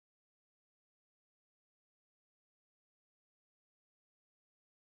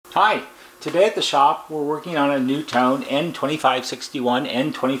Hi, today at the shop we're working on a NuTone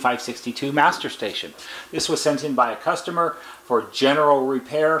N2561, N2562 master station. This was sent in by a customer for general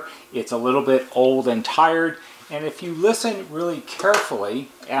repair. It's a little bit old and tired, and if you listen really carefully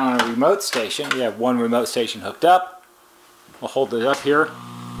on a remote station, we have one remote station hooked up. We'll hold it up here.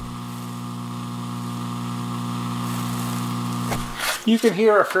 You can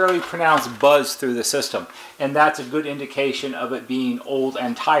hear a fairly pronounced buzz through the system, and that's a good indication of it being old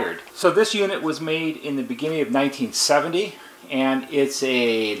and tired. So this unit was made in the beginning of 1970, and it's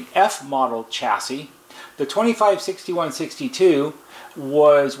an F model chassis. The 256162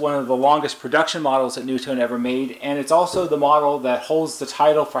 was one of the longest production models that NuTone ever made, and it's also the model that holds the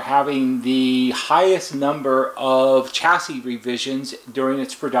title for having the highest number of chassis revisions during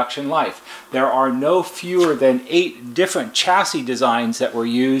its production life. There are no fewer than 8 different chassis designs that were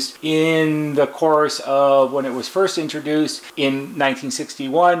used in the course of when it was first introduced in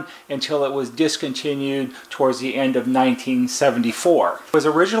 1961 until it was discontinued towards the end of 1974. It was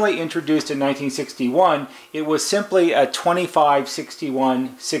originally introduced in 1961. It was simply a 256162,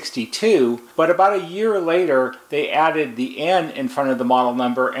 but about a year later they added the N in front of the model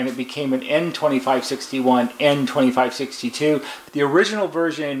number and it became an N2561, N2562. The original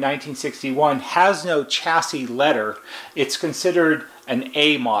version in 1961 has no chassis letter. It's considered an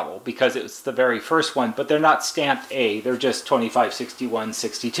A model because it's the very first one, but they're not stamped A, they're just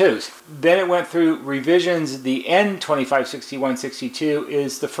 256162s. Then it went through revisions. The N256162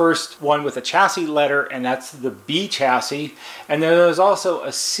 is the first one with a chassis letter, and that's the B chassis, and then there's also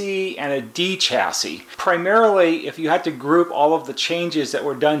a C and a D chassis. Primarily, if you had to group all of the changes that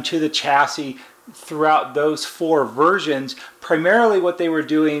were done to the chassis throughout those 4 versions, primarily what they were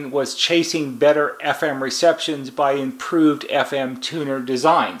doing was chasing better FM receptions by improved FM tuner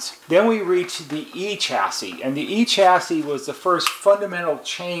designs. Then we reached the E chassis, and the E chassis was the first fundamental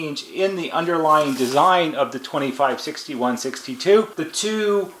change in the underlying design of the 256162. The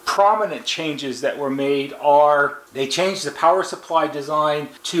 2 prominent changes that were made are they changed the power supply design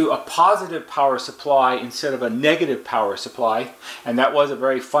to a positive power supply instead of a negative power supply, and that was a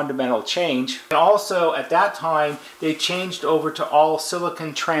very fundamental change. And also at that time they changed over to all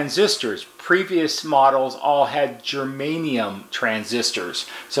silicon transistors. Previous models all had germanium transistors,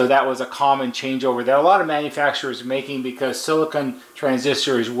 so that was a common changeover that a lot of manufacturers were making because silicon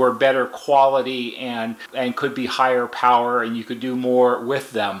transistors were better quality and could be higher power, and you could do more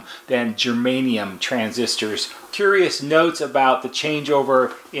with them than germanium transistors. Curious notes about the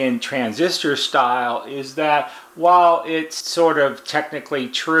changeover in transistor style is that while it's sort of technically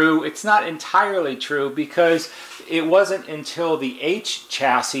true, it's not entirely true because it wasn't until the H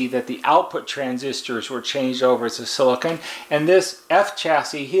chassis that the output transistors were changed over to silicon, and this F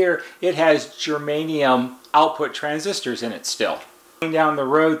chassis here, it has germanium output transistors in it still. Down the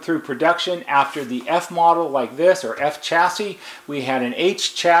road through production, after the F model like this, or F chassis, we had an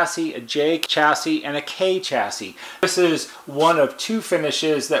H chassis, a J chassis, and a K chassis. This is one of 2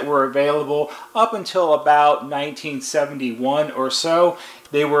 finishes that were available up until about 1971 or so.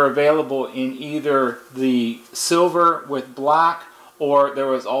 They were available in either the silver with black, or there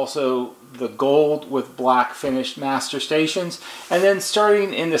was also the gold with black finished master stations. And then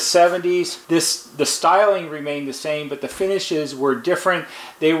starting in the 70s, the styling remained the same, but the finishes were different.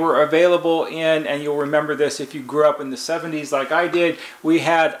 They were available in, and you'll remember this if you grew up in the 70s like I did, we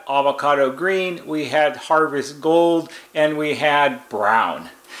had avocado green, we had harvest gold, and we had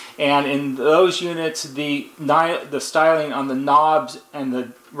brown. And in those units, the styling on the knobs and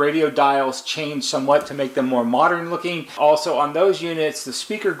the radio dials changed somewhat to make them more modern looking. Also on those units, the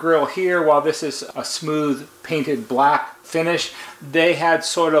speaker grill here, while this is a smooth painted black finish, they had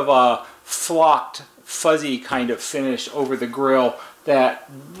sort of a flocked, fuzzy kind of finish over the grill that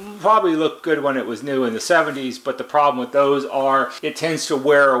probably looked good when it was new in the 70s, but the problem with those are it tends to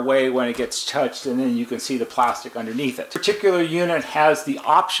wear away when it gets touched, and then you can see the plastic underneath it. This particular unit has the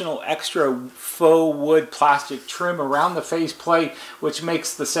optional extra faux wood plastic trim around the faceplate, which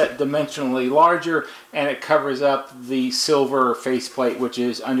makes the set dimensionally larger, and it covers up the silver faceplate which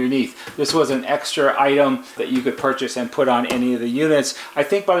is underneath. This was an extra item that you could purchase and put on any of the units. I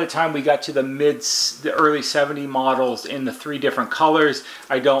think by the time we got to the early 70 models in the 3 different colors,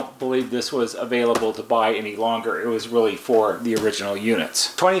 I don't believe this was available to buy any longer. It was really for the original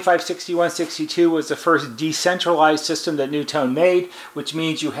units. 256162 was the first decentralized system that NuTone made, which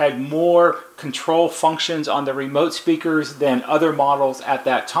means you had more control functions on the remote speakers than other models at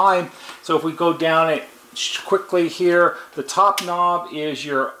that time. So if we go down it quickly here, the top knob is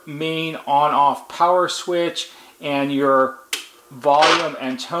your main on-off power switch, and your volume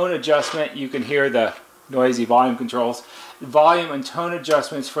and tone adjustment, you can hear the noisy volume controls. Volume and tone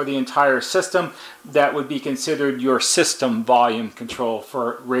adjustments for the entire system. That would be considered your system volume control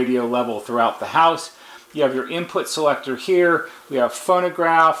for radio level throughout the house. You have your input selector here. We have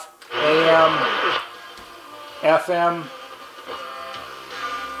phonograph, AM, FM,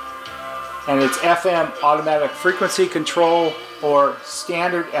 and it's FM automatic frequency control or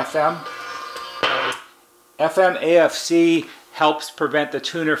standard FM. FM AFC helps prevent the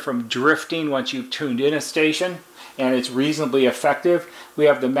tuner from drifting once you've tuned in a station, and it's reasonably effective. We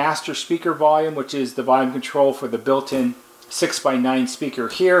have the master speaker volume, which is the volume control for the built-in 6x9 speaker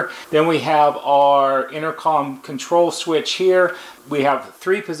here. Then we have our intercom control switch here. We have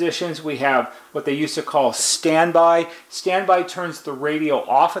three positions. We have what they used to call standby. Standby turns the radio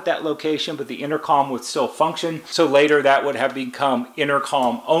off at that location, but the intercom would still function. So later that would have become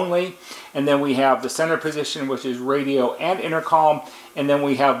intercom only. And then we have the center position, which is radio and intercom. And then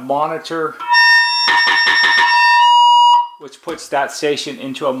we have monitor, which puts that station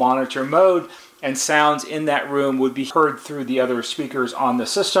into a monitor mode, and sounds in that room would be heard through the other speakers on the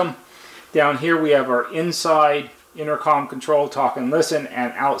system. Down here we have our inside intercom control, talk and listen,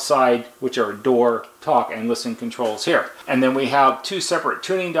 and outside, which are door, talk and listen controls here. And then we have two separate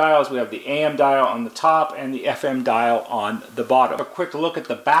tuning dials. We have the AM dial on the top and the FM dial on the bottom. A quick look at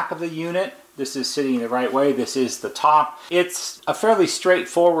the back of the unit. This is sitting the right way. This is the top. It's a fairly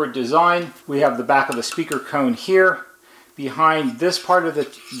straightforward design. We have the back of the speaker cone here. Behind this part of the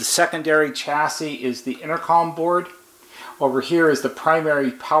secondary chassis is the intercom board. Over here is the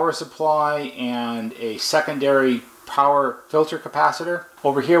primary power supply and a secondary power filter capacitor.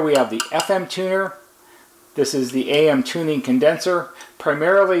 Over here we have the FM tuner. This is the AM tuning condenser.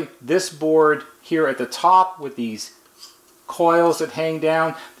 Primarily this board here at the top with these coils that hang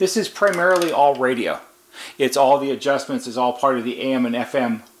down. This is primarily all radio. It's all the adjustments, is all part of the AM and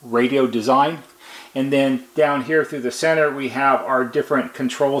FM radio design. And then down here through the center we have our different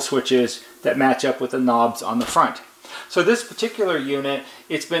control switches that match up with the knobs on the front. So this particular unit,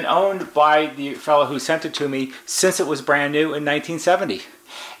 it's been owned by the fellow who sent it to me since it was brand new in 1970.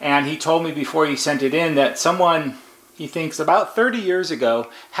 And he told me before he sent it in that someone, he thinks about 30 years ago,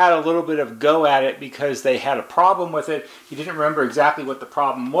 had a little bit of go at it because they had a problem with it. He didn't remember exactly what the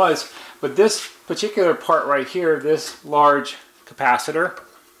problem was, but this particular part right here, this large capacitor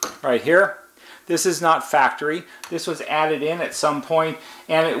right here, this is not factory. This was added in at some point,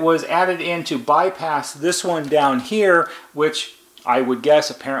 and it was added in to bypass this one down here, which I would guess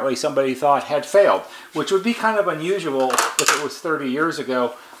apparently somebody thought had failed, which would be kind of unusual if it was 30 years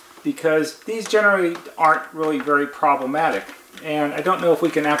ago, because these generally aren't really very problematic. And I don't know if we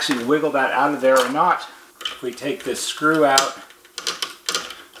can actually wiggle that out of there or not. If we take this screw out,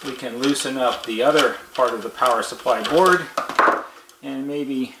 we can loosen up the other part of the power supply board and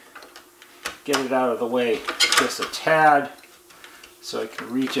maybe get it out of the way just a tad so I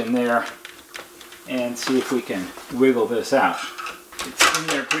can reach in there and see if we can wiggle this out. It's in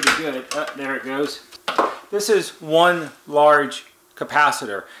there pretty good. There it goes. This is one large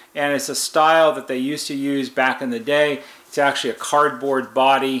capacitor, and it's a style that they used to use back in the day. It's actually a cardboard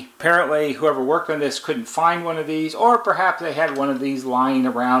body. Apparently whoever worked on this couldn't find one of these, or perhaps they had one of these lying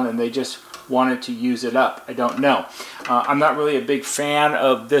around and they just wanted to use it up. I don't know. I'm not really a big fan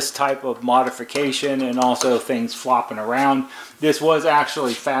of this type of modification and also things flopping around. This was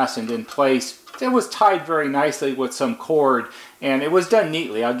actually fastened in place. It was tied very nicely with some cord, and it was done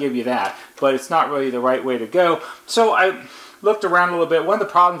neatly, I'll give you that, but it's not really the right way to go. So I looked around a little bit. One of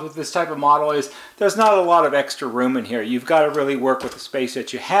the problems with this type of model is there's not a lot of extra room in here. You've got to really work with the space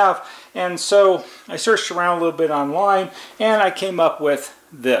that you have, and so I searched around a little bit online and I came up with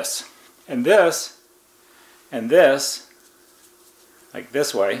this. And this, and this, like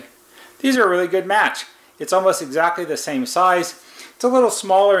this way, these are a really good match. It's almost exactly the same size. It's a little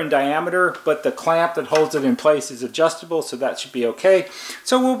smaller in diameter, but the clamp that holds it in place is adjustable, so that should be okay.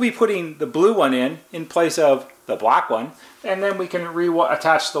 So we'll be putting the blue one in place of the black one, and then we can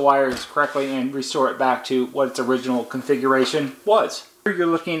attach the wires correctly and restore it back to what its original configuration was. Here you're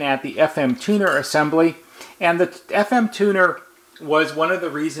looking at the FM tuner assembly, and the FM tuner was one of the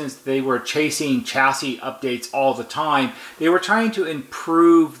reasons they were chasing chassis updates all the time. They were trying to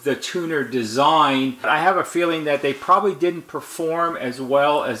improve the tuner design. I have a feeling that they probably didn't perform as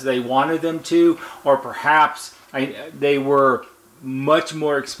well as they wanted them to, or perhaps they were much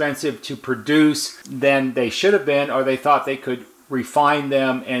more expensive to produce than they should have been, or they thought they could refine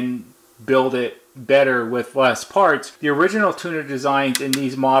them and build it better with less parts. The original tuner designs in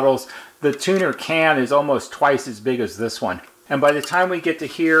these models, the tuner can is almost twice as big as this one. And by the time we get to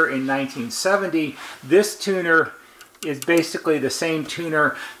here in 1970, this tuner is basically the same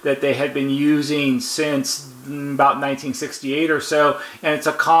tuner that they had been using since about 1968 or so, and it's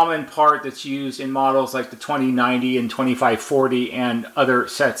a common part that's used in models like the 2090 and 2540 and other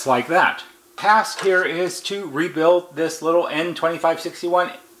sets like that. Task here is to rebuild this little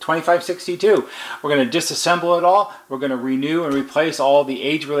N2561 2562. We're going to disassemble it all. We're going to renew and replace all the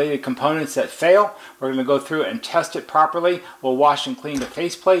age-related components that fail. We're going to go through it and test it properly. We'll wash and clean the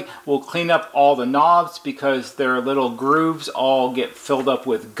faceplate. We'll clean up all the knobs because their little grooves all get filled up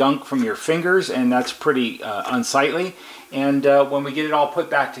with gunk from your fingers, and that's pretty unsightly. And when we get it all put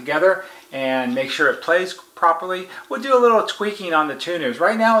back together and make sure it plays properly, we'll do a little tweaking on the tuners.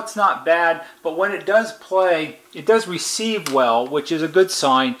 Right now it's not bad, but when it does play, it does receive well, which is a good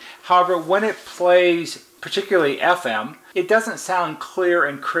sign. However, when it plays, particularly FM, it doesn't sound clear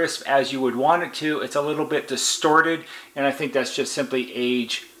and crisp as you would want it to. It's a little bit distorted, and I think that's just simply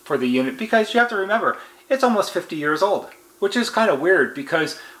age for the unit, because you have to remember, it's almost 50 years old, which is kind of weird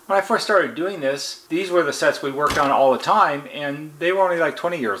because when I first started doing this, these were the sets we worked on all the time, and they were only like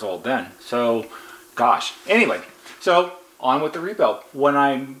 20 years old then. So, gosh. Anyway, so on with the rebuild.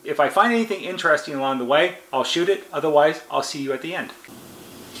 If I find anything interesting along the way, I'll shoot it. Otherwise, I'll see you at the end.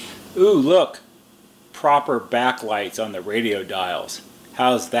 Ooh, look. Proper backlights on the radio dials.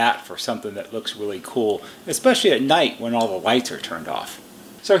 How's that for something that looks really cool, especially at night when all the lights are turned off?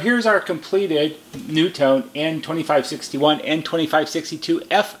 So here's our completed NuTone N2561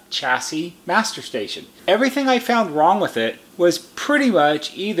 N2562F chassis master station. Everything I found wrong with it was pretty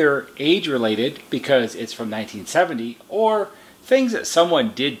much either age related because it's from 1970, or things that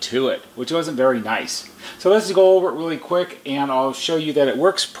someone did to it, which wasn't very nice. So let's go over it really quick, and I'll show you that it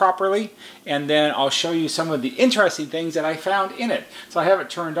works properly, and then I'll show you some of the interesting things that I found in it. So I have it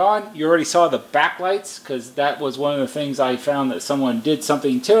turned on. You already saw the backlights, because that was one of the things I found that someone did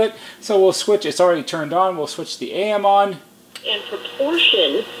something to it. So we'll switch, it's already turned on, we'll switch the AM on. And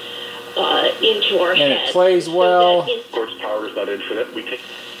proportion into our and head. It plays well. So of course, power is not infinite. We can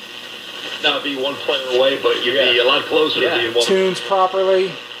not be one player away, but you'd be a lot closer to being one. Tunes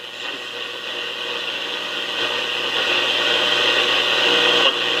properly.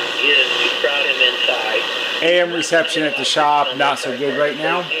 AM reception at the shop, not so good right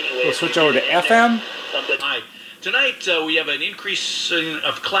now. We'll switch over to FM. Hi. Tonight we have an increase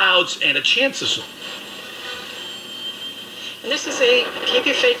of clouds and a chance of... And this is a Keep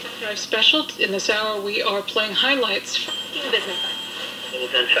Your Faith Drive special. In this hour we are playing highlights from business.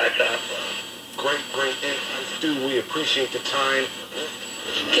 Great insights, Stu. We appreciate the time.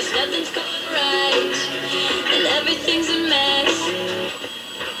 Cause nothing's going right, and everything's a mess.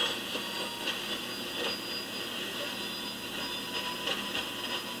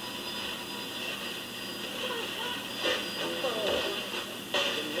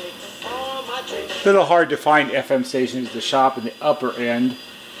 A little hard to find FM stations at the shop in the upper end.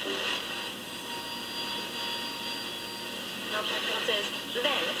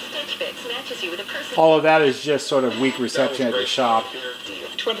 All of that is just sort of weak reception at the shop.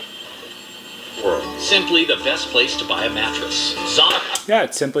 Simply the best place to buy a mattress. Yeah,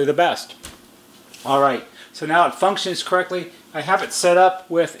 it's simply the best. Alright, so now it functions correctly. I have it set up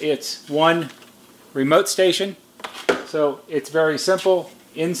with its one remote station. So it's very simple.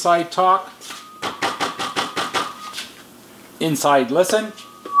 Inside talk. Inside listen.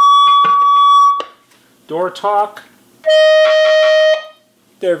 Door talk.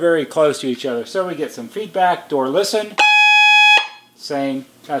 They're very close to each other, so we get some feedback. Door listen. Same,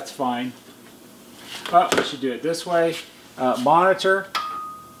 that's fine. Oh, we should do it this way. Monitor.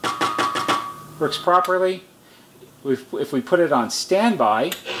 Works properly. If we put it on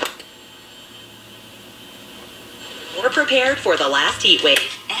standby. We're prepared for the last heat wave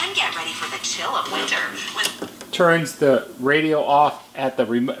and get ready for the chill of winter. Turns the radio off at the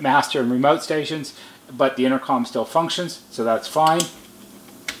master and remote stations, but the intercom still functions, so that's fine.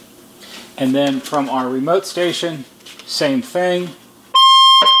 And then from our remote station, same thing.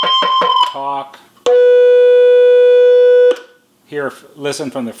 Talk. Here, listen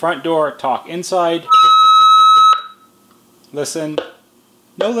from the front door, talk inside. Listen.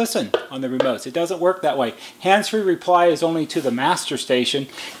 No listen on the remotes. It doesn't work that way. Hands-free reply is only to the master station,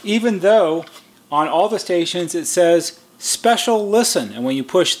 even though on all the stations it says special listen. And when you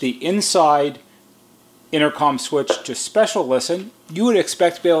push the inside intercom switch to special listen, you would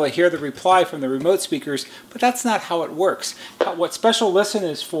expect to be able to hear the reply from the remote speakers, but that's not how it works. What special listen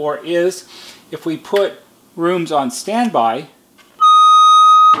is for is if we put rooms on standby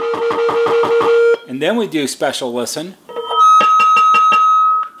and then we do special listen,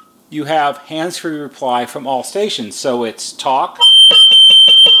 you have hands-free reply from all stations. So it's talk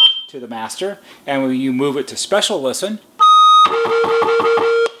to the master, and when you move it to special listen,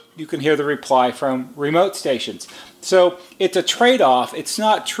 you can hear the reply from remote stations. So it's a trade-off. It's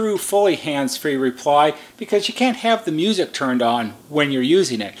not true fully hands-free reply because you can't have the music turned on when you're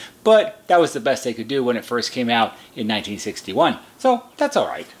using it. But that was the best they could do when it first came out in 1961. So that's all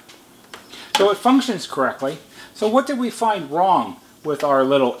right. So it functions correctly. So what did we find wrong with our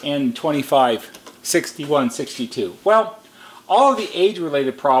little N256162? Well, all of the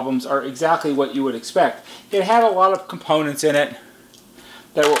age-related problems are exactly what you would expect. It had a lot of components in it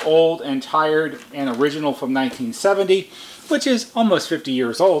that were old and tired and original from 1970, which is almost 50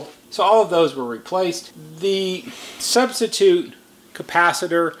 years old. So all of those were replaced. The substitute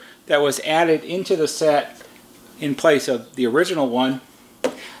capacitor that was added into the set in place of the original one,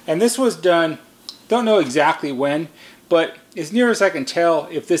 and this was done, don't know exactly when, but as near as I can tell,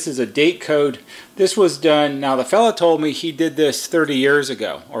 if this is a date code, this was done, now the fella told me he did this 30 years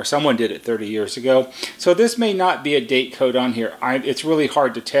ago, or someone did it 30 years ago. So this may not be a date code on here. It's really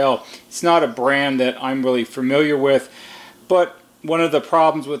hard to tell. It's not a brand that I'm really familiar with, but one of the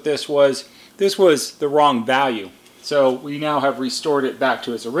problems with this was the wrong value. So we now have restored it back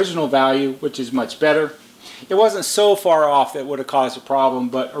to its original value, which is much better. It wasn't so far off that would have caused a problem,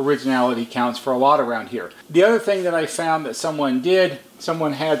 but originality counts for a lot around here. The other thing that I found that someone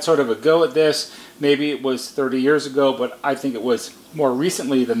had sort of a go at this. Maybe it was 30 years ago, but I think it was more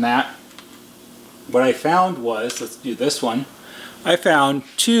recently than that. What I found was, let's do this one, I found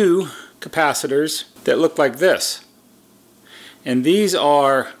two capacitors that look like this. And these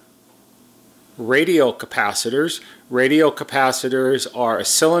are radial capacitors. Radial capacitors are a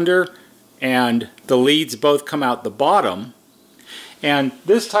cylinder, and the leads both come out the bottom. And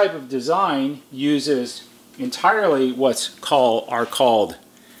this type of design uses entirely what's called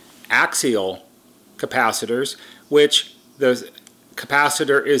axial capacitors, which the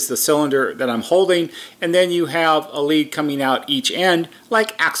capacitor is the cylinder that I'm holding, and then you have a lead coming out each end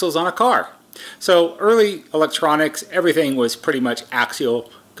like axles on a car. So early electronics, everything was pretty much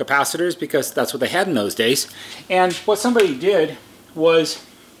axial capacitors because that's what they had in those days. And what somebody did was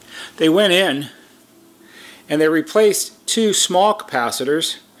they went in and they replaced two small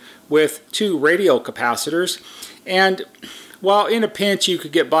capacitors with two radial capacitors, and while in a pinch you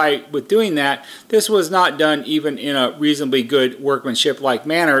could get by with doing that, this was not done even in a reasonably good workmanship-like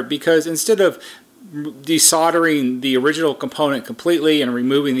manner, because instead of desoldering the original component completely and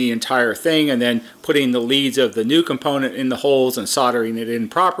removing the entire thing and then putting the leads of the new component in the holes and soldering it in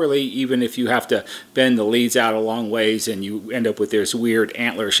properly, even if you have to bend the leads out a long ways and you end up with this weird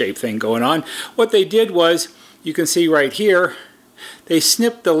antler-shaped thing going on, what they did was, you can see right here, they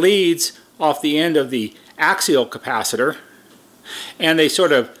snipped the leads off the end of the axial capacitor, and they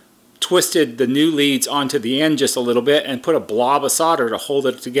sort of twisted the new leads onto the end just a little bit and put a blob of solder to hold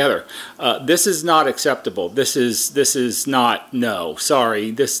it together. This is not acceptable. This is not, no, sorry,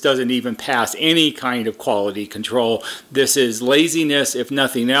 this doesn't even pass any kind of quality control. This is laziness, if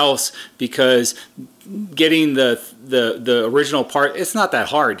nothing else, because getting the original part, it's not that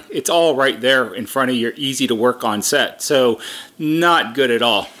hard. It's all right there in front of you, easy to work on set. So not good at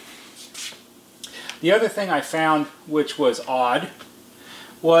all. The other thing I found, which was odd,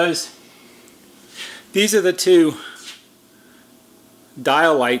 was these are the two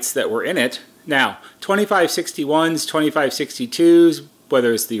dial lights that were in it. Now, 2561s, 2562s,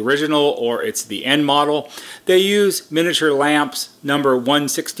 whether it's the original or it's the N model, they use miniature lamps number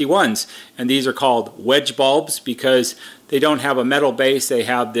 161s, and these are called wedge bulbs because they don't have a metal base. They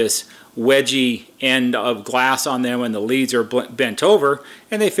have this wedgy end of glass on them, and the leads are bent over,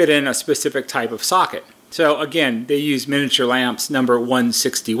 and they fit in a specific type of socket. So again, they use miniature lamps number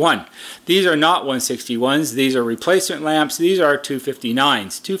 161. These are not 161s. These are replacement lamps. These are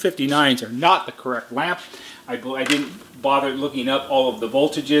 259s. 259s are not the correct lamp. I didn't bother looking up all of the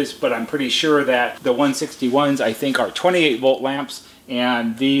voltages, but I'm pretty sure that the 161s I think are 28 volt lamps,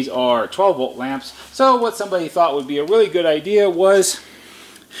 and these are 12 volt lamps. So what somebody thought would be a really good idea was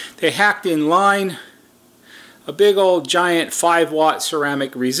they hacked in line a big old giant 5-watt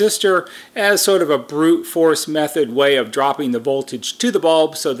ceramic resistor as sort of a brute force method way of dropping the voltage to the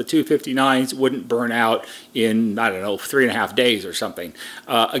bulb so the 259s wouldn't burn out in, I don't know, 3.5 days or something.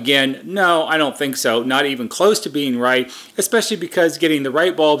 Again, no, I don't think so. Not even close to being right, especially because getting the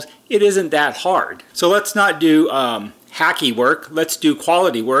right bulbs, it isn't that hard. So let's not do hacky work, let's do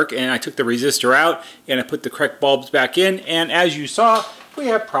quality work, and I took the resistor out and I put the correct bulbs back in, and as you saw, we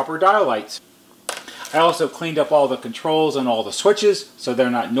have proper dial lights. I also cleaned up all the controls and all the switches so they're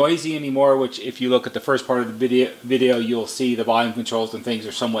not noisy anymore, which if you look at the first part of the video you'll see the volume controls and things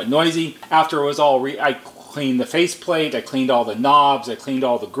are somewhat noisy. After it was all I cleaned the faceplate, I cleaned all the knobs, I cleaned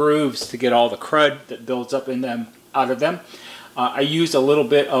all the grooves to get all the crud that builds up in them out of them. I used a little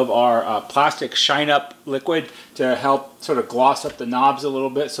bit of our plastic shine up liquid to help sort of gloss up the knobs a little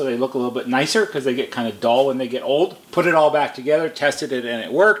bit so they look a little bit nicer, because they get kind of dull when they get old. Put it all back together, tested it, and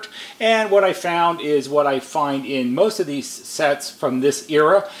it worked. And what I found is what I find in most of these sets from this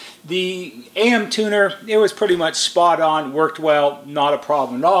era. The AM tuner, it was pretty much spot on, worked well, not a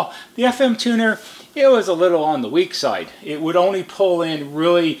problem at all. The FM tuner, it was a little on the weak side. It would only pull in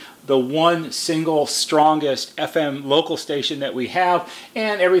really the one single strongest FM local station that we have,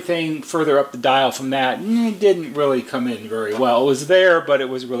 and everything further up the dial from that didn't really come in very well. It was there, but it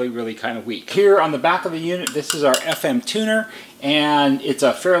was really kind of weak. Here on the back of the unit, this is our FM tuner, and it's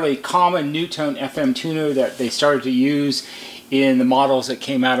a fairly common NuTone FM tuner that they started to use in the models that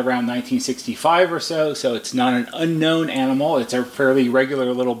came out around 1965 or so, so it's not an unknown animal. It's a fairly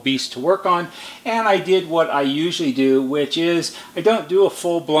regular little beast to work on. And I did what I usually do, which is I don't do a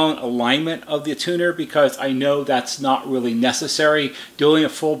full-blown alignment of the tuner because I know that's not really necessary. Doing a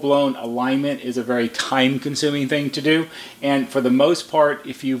full-blown alignment is a very time-consuming thing to do, and for the most part,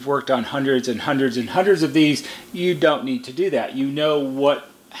 if you've worked on hundreds and hundreds and hundreds of these, you don't need to do that. You know what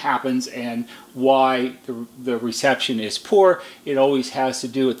happens and why the reception is poor. It always has to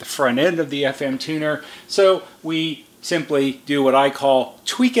do with the front end of the FM tuner. So we simply do what I call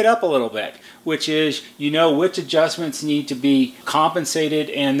tweak it up a little bit, which is you know which adjustments need to be compensated,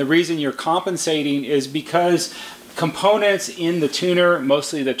 and the reason you're compensating is because components in the tuner,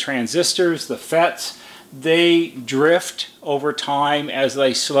 mostly the transistors, the FETs, they drift over time as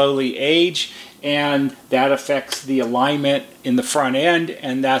they slowly age, and that affects the alignment in the front end,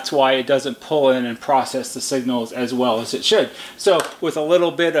 and that's why it doesn't pull in and process the signals as well as it should. So with a little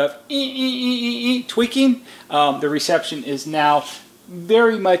bit of tweaking, the reception is now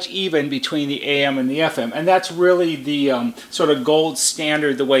very much even between the AM and the FM, and that's really the sort of gold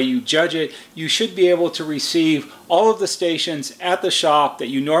standard, the way you judge it. You should be able to receive all of the stations at the shop that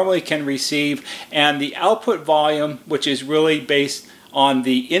you normally can receive, and the output volume, which is really based on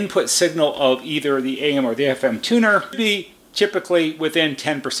the input signal of either the AM or the FM tuner, be typically within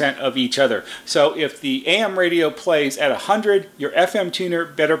 10% of each other. So if the AM radio plays at 100, your FM tuner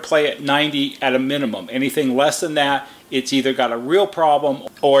better play at 90 at a minimum. Anything less than that, it's either got a real problem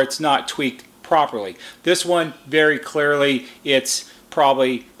or it's not tweaked properly. This one, very clearly, it's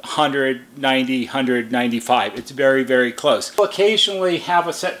probably 190, 195. It's very close. We'll occasionally have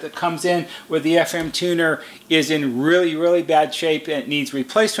a set that comes in where the FM tuner is in really bad shape and it needs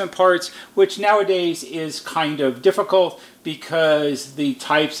replacement parts, which nowadays is kind of difficult because the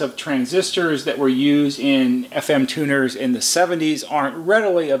types of transistors that were used in FM tuners in the 70s aren't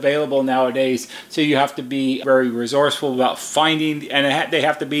readily available nowadays, so you have to be very resourceful about finding, and they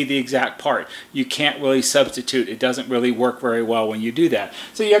have to be the exact part. You can't really substitute. It doesn't really work very well when you do that.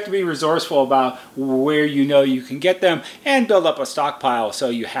 So you have to be resourceful about where you know you can get them and build up a stockpile so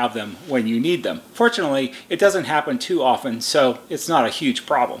you have them when you need them. Fortunately, it doesn't happen too often, so it's not a huge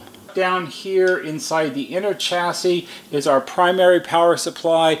problem. Down here inside the inner chassis is our primary power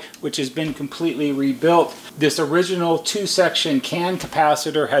supply, which has been completely rebuilt. This original 2-section CAN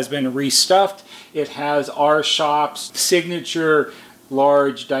capacitor has been restuffed. It has our shop's signature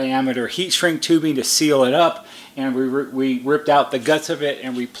large diameter heat shrink tubing to seal it up, and we ripped out the guts of it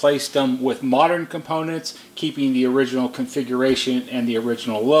and replaced them with modern components, keeping the original configuration and the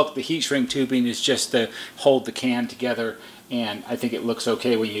original look. The heat shrink tubing is just to hold the can together, and I think it looks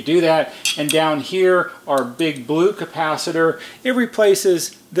okay when you do that. And down here, our big blue capacitor, it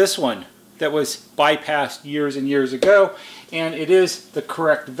replaces this one that was bypassed years and years ago, and it is the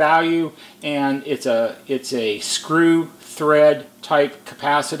correct value, and it's a screw thread type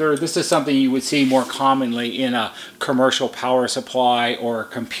capacitor. This is something you would see more commonly in a commercial power supply or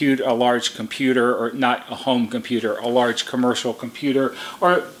a large computer, or not a home computer, a large commercial computer,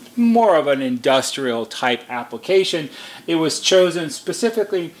 or more of an industrial type application. It was chosen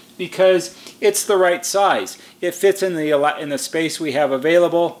specifically because it's the right size. It fits in the space we have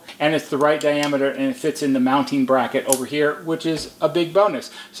available, and it's the right diameter, and it fits in the mounting bracket over here, which is a big bonus.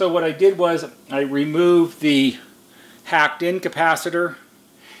 So what I did was I removed the hacked in capacitor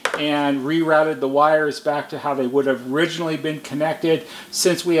and rerouted the wires back to how they would have originally been connected.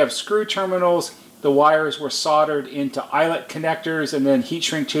 Since we have screw terminals, the wires were soldered into eyelet connectors, and then heat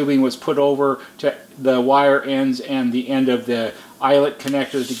shrink tubing was put over to the wire ends and the end of the eyelet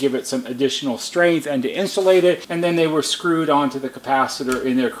connector to give it some additional strength and to insulate it, and then they were screwed onto the capacitor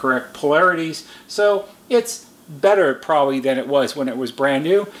in their correct polarities. So it's better probably than it was when it was brand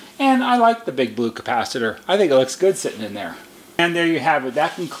new, and I like the big blue capacitor. I think it looks good sitting in there. And there you have it.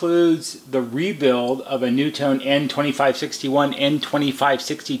 That concludes the rebuild of a NuTone N2561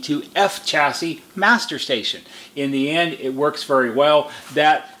 N2562F chassis master station. In the end, it works very well.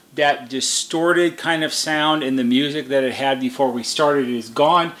 That distorted kind of sound in the music that it had before we started is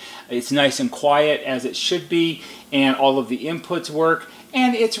gone. It's nice and quiet as it should be, and all of the inputs work.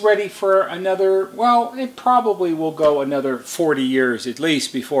 And it's ready for another, well, it probably will go another 40 years at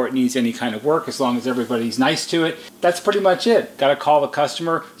least before it needs any kind of work, as long as everybody's nice to it. That's pretty much it. Got to call the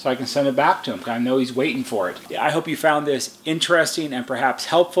customer so I can send it back to him. I know he's waiting for it. I hope you found this interesting and perhaps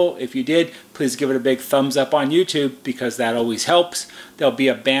helpful. If you did, please give it a big thumbs up on YouTube, because that always helps. There'll be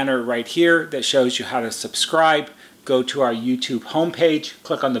a banner right here that shows you how to subscribe. Go to our YouTube homepage,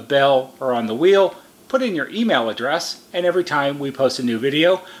 click on the bell or on the wheel, put in your email address, and every time we post a new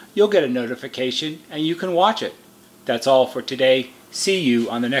video, you'll get a notification and you can watch it. That's all for today. See you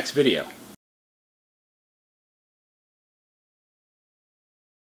on the next video.